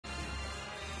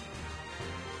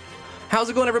How's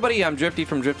it going, everybody? I'm Drifty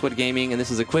from Driftwood Gaming, and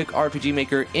this is a quick RPG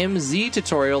Maker MZ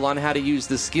tutorial on how to use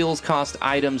the skills cost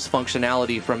items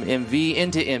functionality from MV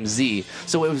into MZ.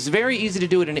 So it was very easy to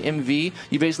do it in MV.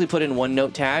 You basically put in one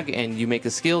note tag, and you make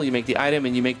the skill, you make the item,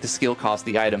 and you make the skill cost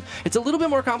the item. It's a little bit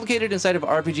more complicated inside of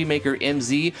RPG Maker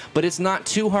MZ, but it's not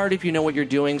too hard if you know what you're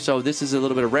doing. So this is a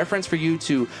little bit of reference for you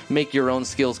to make your own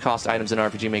skills cost items in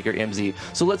RPG Maker MZ.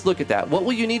 So let's look at that. What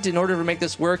will you need in order to make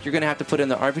this work? You're going to have to put in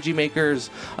the RPG Maker's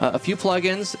a few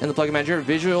plugins in the plugin manager,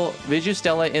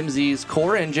 Vigustella MZ's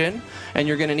core engine, and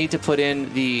you're going to need to put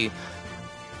in the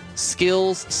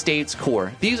skills states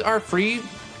core. These are free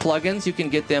plugins. You can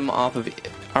get them off of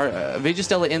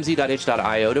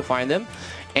VigistellaMZ.itch.io to find them.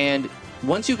 And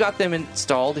once you got them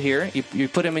installed here, you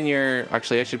put them in your,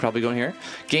 actually I should probably go in here,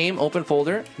 game open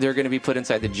folder. They're going to be put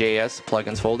inside the JS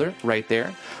plugins folder right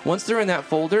there. Once they're in that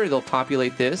folder, they'll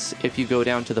populate this if you go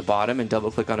down to the bottom and double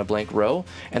click on a blank row,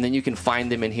 and then you can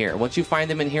find them in here. Once you find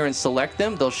them in here and select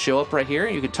them, they'll show up right here.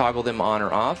 You can toggle them on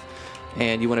or off,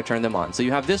 and you want to turn them on. So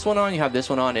you have this one on, you have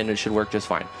this one on, and it should work just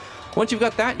fine. Once you've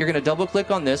got that, you're going to double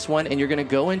click on this one, and you're going to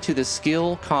go into the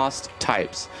skill cost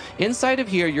types. Inside of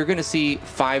here, you're going to see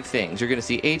 5 things. You're going to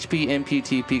see HP, MP,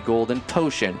 TP, Gold, and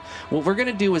Potion. What we're going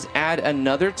to do is add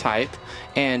another type,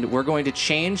 and we're going to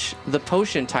change the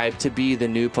potion type to be the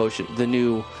new potion, the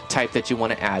new type that you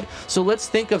want to add. So let's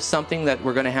think of something that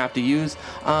we're going to have to use.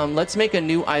 Let's make a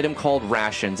new item called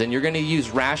rations, and you're going to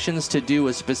use rations to do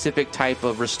a specific type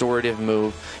of restorative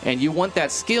move, and you want that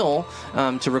skill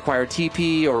to require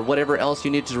TP or whatever else you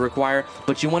need to require,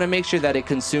 but you want to make sure that it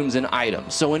consumes an item.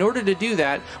 So in order to do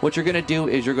that, what you're going to do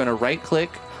is you're going to right click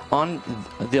on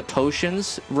the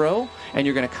potions row, and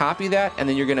you're going to copy that, and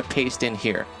then you're going to paste in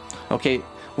here. Okay,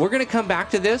 we're going to come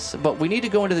back to this, but we need to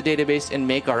go into the database and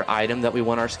make our item that we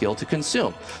want our skill to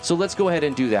consume. So let's go ahead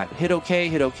and do that. Hit OK,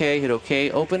 hit OK, hit OK.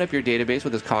 Open up your database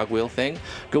with this cogwheel thing.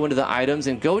 Go into the items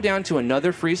and go down to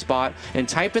another free spot and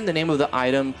type in the name of the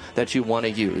item that you want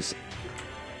to use.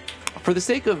 For the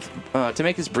sake of, to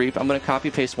make this brief, I'm going to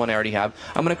copy paste one I already have.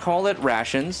 I'm going to call it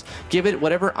rations, give it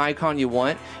whatever icon you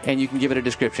want, and you can give it a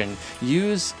description.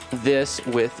 Use this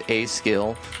with a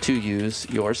skill to use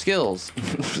your skills.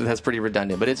 That's pretty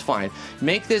redundant, but it's fine.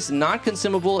 Make this not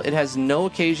consumable. It has no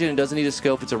occasion. It doesn't need a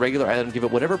scope. It's a regular item. Give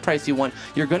it whatever price you want.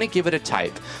 You're going to give it a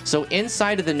type. So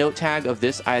inside of the note tag of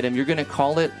this item, you're going to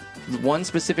call it one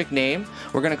specific name.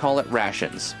 We're going to call it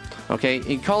rations. Okay, you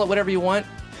can call it whatever you want.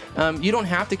 You don't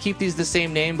have to keep these the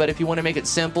same name, but if you want to make it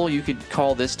simple, you could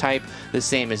call this type the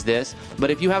same as this.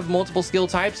 But if you have multiple skill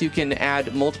types, you can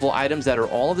add multiple items that are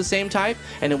all of the same type,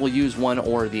 and it will use one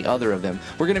or the other of them.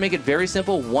 We're going to make it very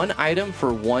simple, one item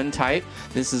for one type.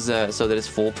 This is so that it's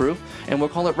foolproof. And we'll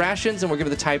call it rations, and we'll give it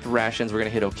the type of rations. We're going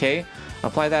to hit OK,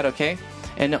 apply that OK.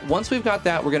 And once we've got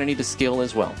that, we're going to need a skill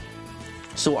as well.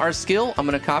 So our skill, I'm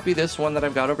going to copy this one that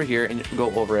I've got over here and go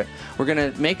over it. We're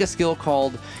going to make a skill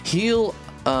called heal.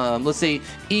 Let's say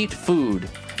eat food.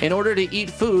 In order to eat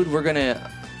food, we're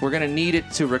gonna need it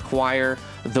to require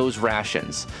those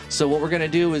rations. So what we're going to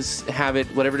do is have it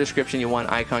whatever description you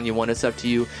want, icon you want. It's up to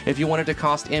you. If you want it to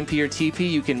cost MP or TP,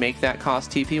 you can make that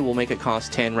cost TP. We'll make it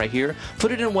cost 10 right here.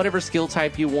 Put it in whatever skill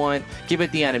type you want. Give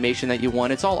it the animation that you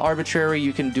want. It's all arbitrary.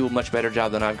 You can do a much better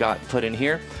job than I've got put in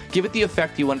here. Give it the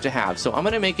effect you want it to have. So I'm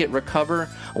going to make it recover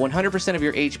 100% of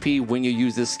your HP when you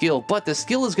use this skill, but the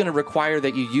skill is going to require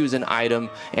that you use an item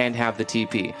and have the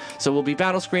TP. So we'll be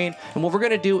battle screen, and what we're going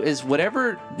to do is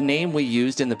whatever name we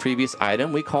used in the previous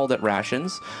item, we called it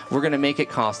rations. We're going to make it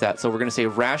cost that. So we're going to say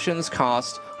rations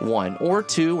cost 1 or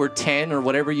 2 or 10 or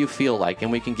whatever you feel like, and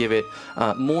we can give it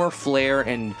more flair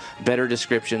and better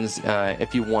descriptions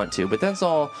if you want to, but that's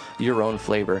all your own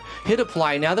flavor. Hit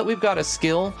apply. Now that we've got a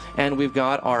skill and we've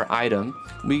got our item,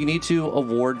 we need to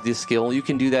award the skill. You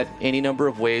can do that any number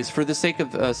of ways. For the sake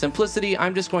of simplicity,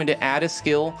 I'm just going to add a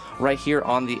skill right here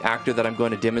on the actor that I'm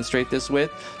going to demonstrate this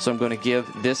with. So I'm going to give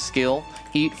this skill,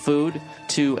 eat food,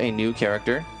 to a new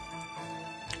character,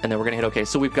 and then we're going to hit OK.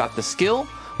 So we've got the skill,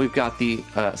 we've got the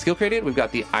skill created, we've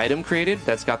got the item created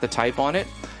that's got the type on it,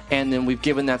 and then we've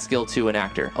given that skill to an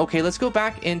actor. Okay, let's go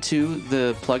back into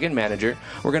the plugin manager.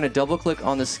 We're going to double click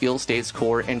on the skill states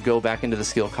core and go back into the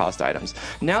skill cost items.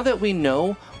 Now that we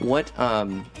know what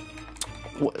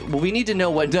we need to know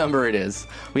what number it is.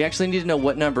 We actually need to know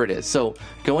what number it is. So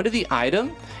go into the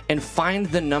item and find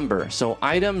the number. So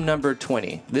item number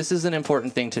 20. This is an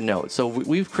important thing to note. So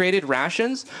we've created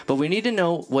rations, but we need to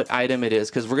know what item it is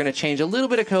because we're going to change a little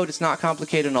bit of code. It's not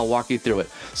complicated, and I'll walk you through it.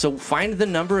 So find the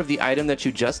number of the item that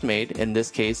you just made. In this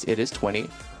case, it is 20.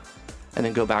 and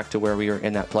then go back to where we are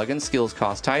in that plugin, skills,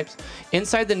 cost, types.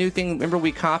 Inside the new thing, remember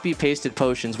we copy pasted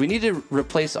potions. We need to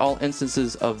replace all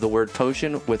instances of the word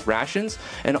potion with rations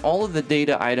and all of the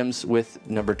data items with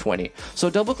number 20. So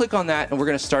double click on that and we're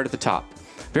going to start at the top.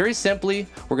 Very simply,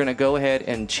 we're going to go ahead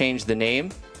and change the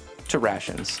name to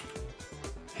rations.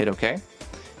 Hit OK.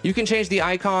 You can change the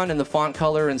icon and the font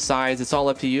color and size. It's all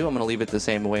up to you. I'm going to leave it the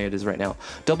same way it is right now.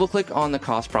 Double click on the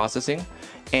cost processing.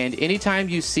 And anytime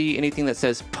you see anything that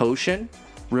says potion,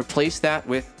 replace that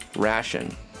with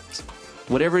ration.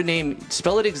 Whatever name,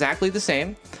 spell it exactly the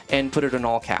same and put it in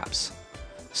all caps.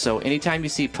 So anytime you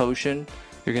see potion,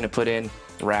 you're going to put in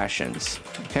rations.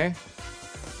 Okay?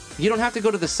 You don't have to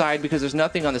go to the side because there's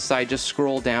nothing on the side. Just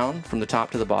scroll down from the top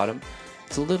to the bottom.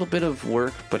 It's a little bit of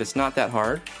work, but it's not that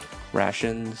hard.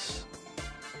 Rations,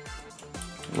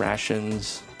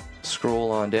 rations,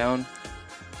 scroll on down,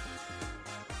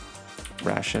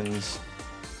 rations.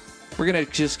 We're going to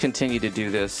just continue to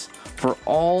do this for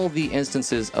all the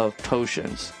instances of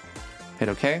potions. Hit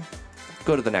OK.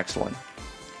 Go to the next one.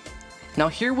 Now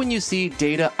here when you see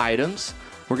data items,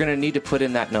 we're going to need to put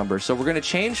in that number. So we're going to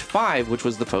change 5, which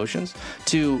was the potions,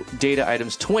 to data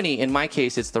items 20. In my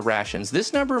case, it's the rations.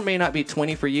 This number may not be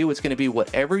 20 for you. It's going to be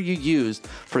whatever you used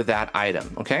for that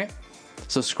item, okay?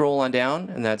 So scroll on down,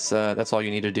 and that's all you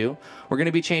need to do. We're going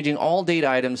to be changing all data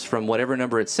items from whatever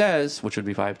number it says, which would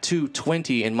be 5, to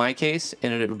 20 in my case,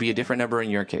 and it would be a different number in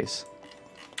your case.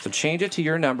 So change it to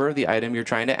your number, the item you're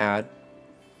trying to add.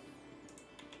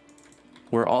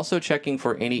 We're also checking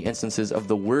for any instances of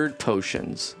the word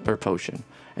potions or potion,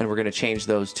 and we're going to change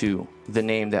those to the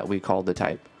name that we called the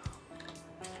type.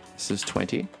 This is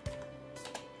 20.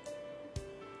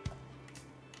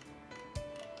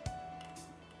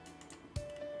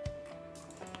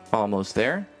 Almost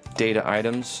there. Data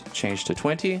items change to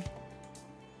 20.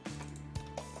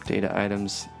 Data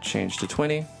items change to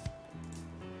 20.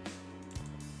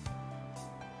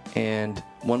 And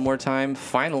one more time,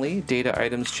 finally, data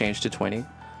items change to 20.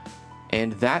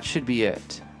 And that should be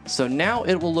it. So now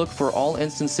it will look for all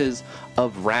instances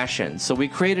of rations. So we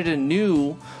created a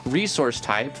new resource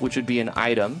type, which would be an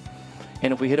item.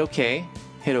 And if we hit OK,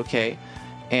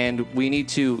 and we need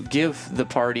to give the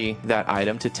party that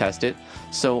item to test it.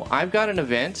 So I've got an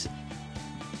event,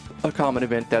 a common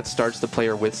event that starts the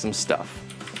player with some stuff.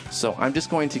 So I'm just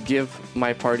going to give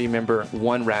my party member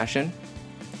one rations,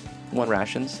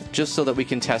 just so that we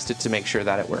can test it to make sure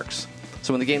that it works.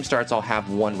 So when the game starts, I'll have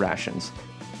 1 rations.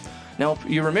 Now, if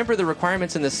you remember the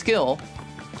requirements in the skill,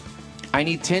 I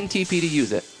need 10 TP to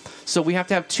use it. So we have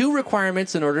to have 2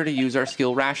 requirements in order to use our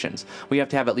skill rations. We have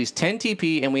to have at least 10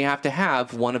 TP, and we have to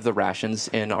have one of the rations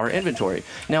in our inventory.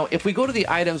 Now, if we go to the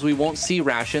items, we won't see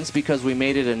rations because we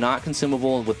made it a not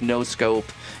consumable with no scope,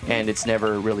 and it's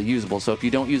never really usable. So if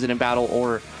you don't use it in battle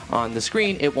or on the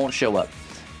screen, it won't show up.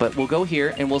 But we'll go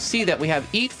here and we'll see that we have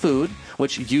eat food,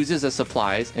 which uses the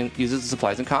supplies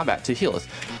in combat to heal us.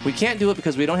 We can't do it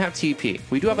because we don't have TP.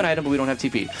 We do have an item, but we don't have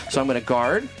TP. So I'm going to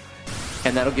guard,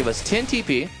 and that'll give us 10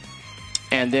 TP.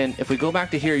 And then if we go back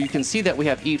to here, you can see that we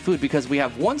have eat food because we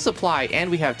have 1 supply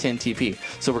and we have 10 TP.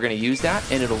 So we're going to use that,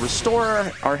 and it'll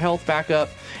restore our health back up,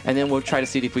 and then we'll try to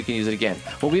see if we can use it again.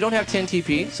 Well, we don't have 10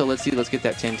 TP, so let's get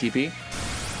that 10 TP.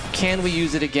 Can we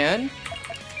use it again?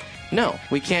 No,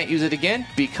 we can't use it again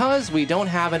because we don't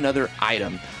have another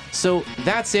item. So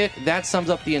that's it. That sums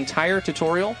up the entire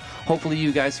tutorial. Hopefully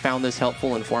you guys found this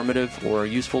helpful, informative, or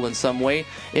useful in some way.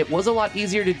 It was a lot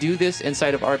easier to do this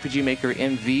inside of RPG Maker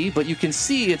MV, but you can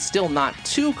see it's still not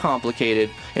too complicated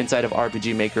inside of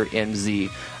RPG Maker MZ.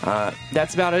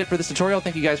 That's about it for this tutorial.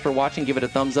 Thank you guys for watching. Give it a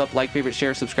thumbs up, like, favorite,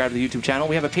 share, subscribe to the YouTube channel.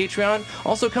 We have a Patreon.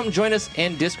 Also, come join us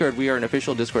in Discord. We are an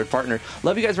official Discord partner.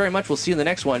 Love you guys very much. We'll see you in the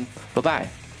next one. Bye-bye.